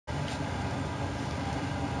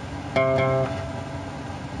He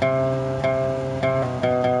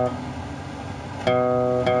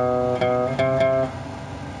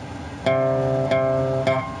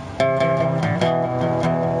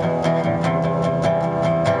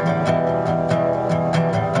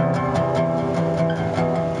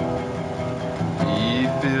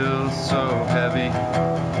feels so heavy,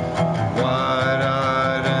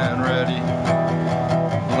 wide-eyed and ready,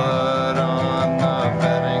 blood on the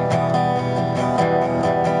bedding.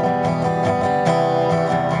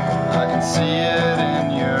 I can see it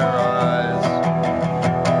in your eyes.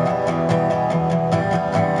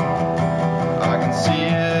 I can see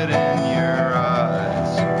it in your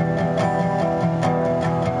eyes.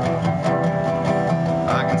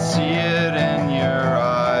 I can see it in your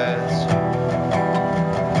eyes.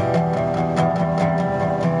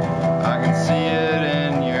 I can see it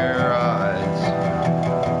in your eyes.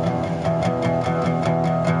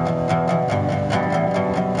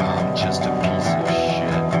 I'm just a piece of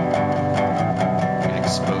shit.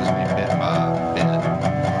 Expose me bit by bit.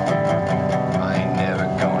 I ain't never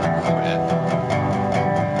gonna quit.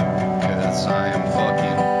 'Cause I am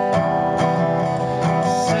fucking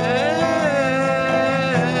sick.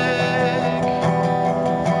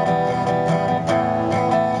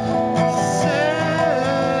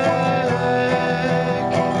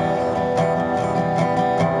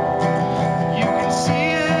 You can see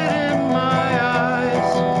it in my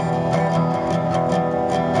eyes.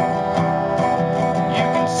 You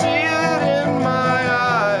can see it in my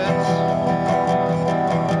eyes.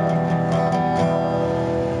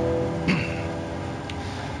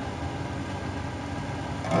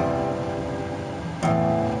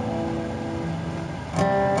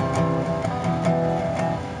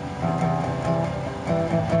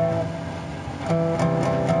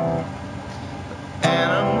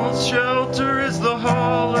 Animal shelter is the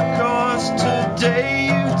Holocaust. Today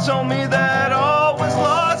you told me that all was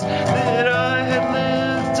lost, that I had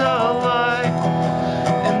lived a lie,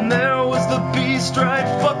 and there was the beast right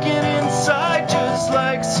fucking inside, just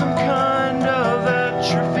like some kind of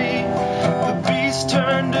atrophy. The beast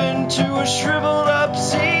turned into a shriveled up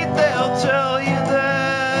seed. They'll tell you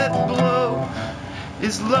that blow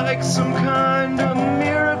is like some kind of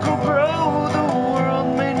miracle, bro. The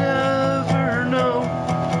world may never know.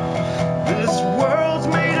 This world's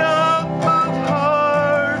made up of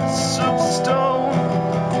hearts of stone.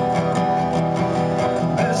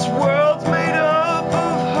 This world's made up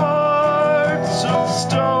of hearts of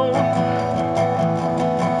stone.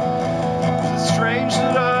 It's strange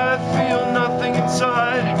that I feel nothing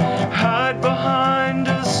inside. Hide behind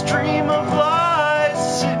a stream of lies,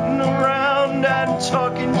 sitting around and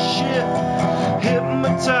talking shit.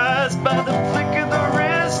 Hypnotized by the flick of the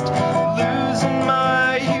wrist, losing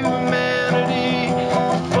my humanity,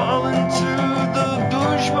 falling to the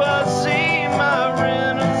bourgeoisie. My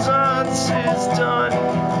renaissance is done.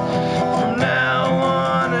 From now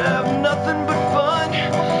on, I have nothing but fun.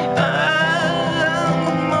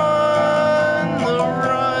 I'm on the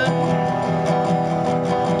run.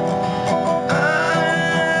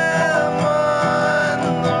 I'm on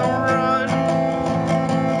the run.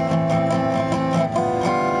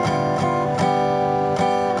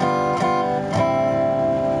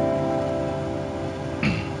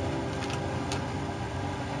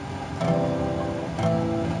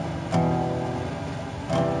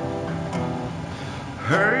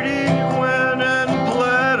 Heard he went and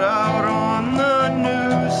bled out on the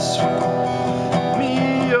news.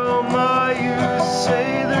 Me, oh my, you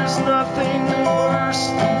say there's nothing worse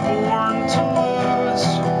than born to lose.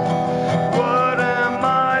 What am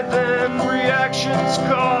I then? Reactions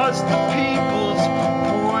cause the people's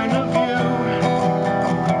point of view.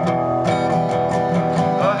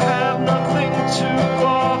 I have nothing to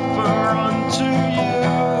offer unto you,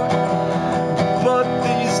 but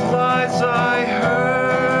these lies I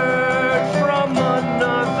heard from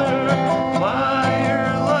another liar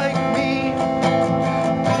like me.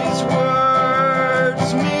 These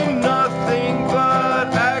words mean nothing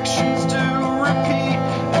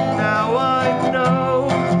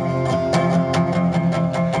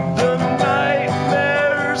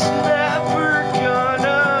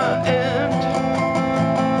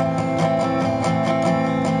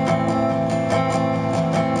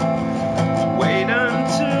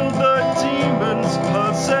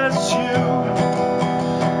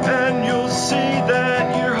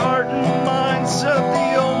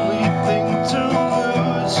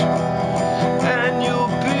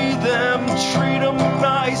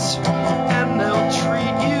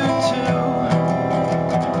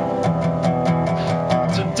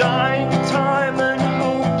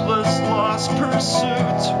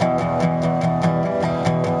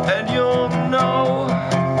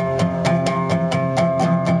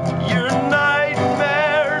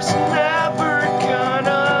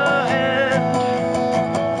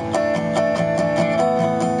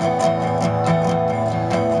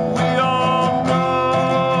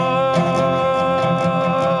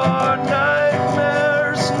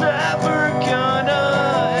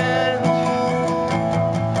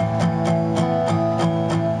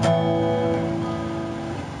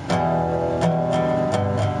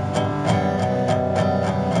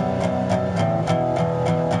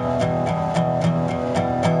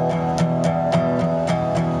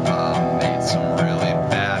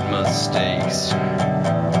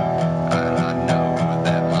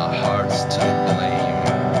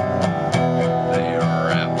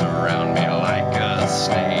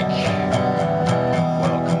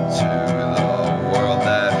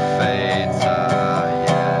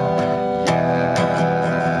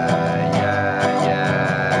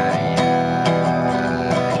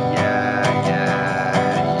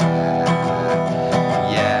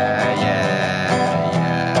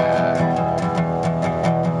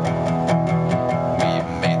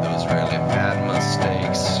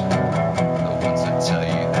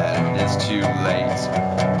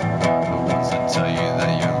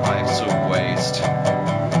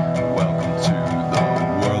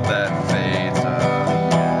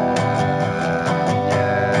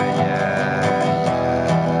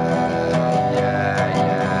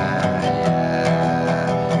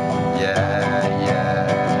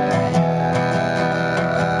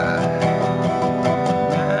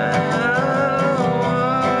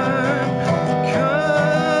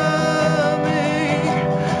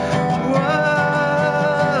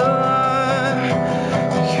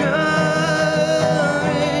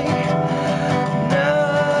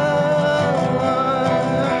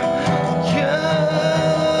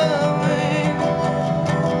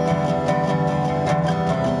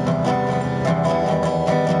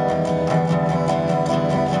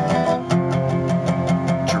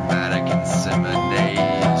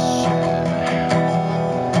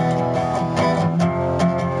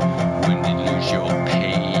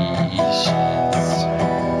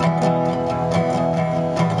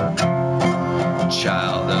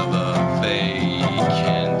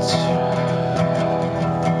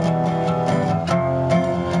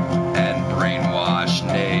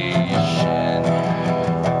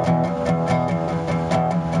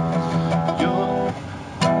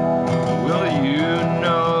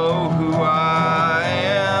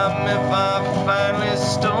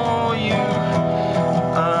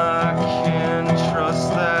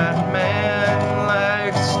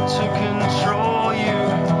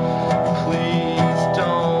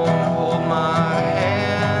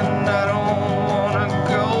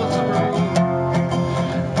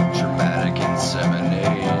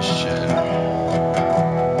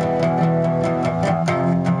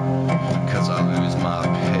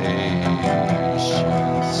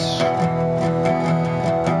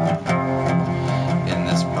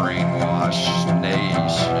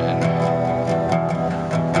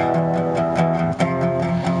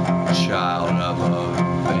Child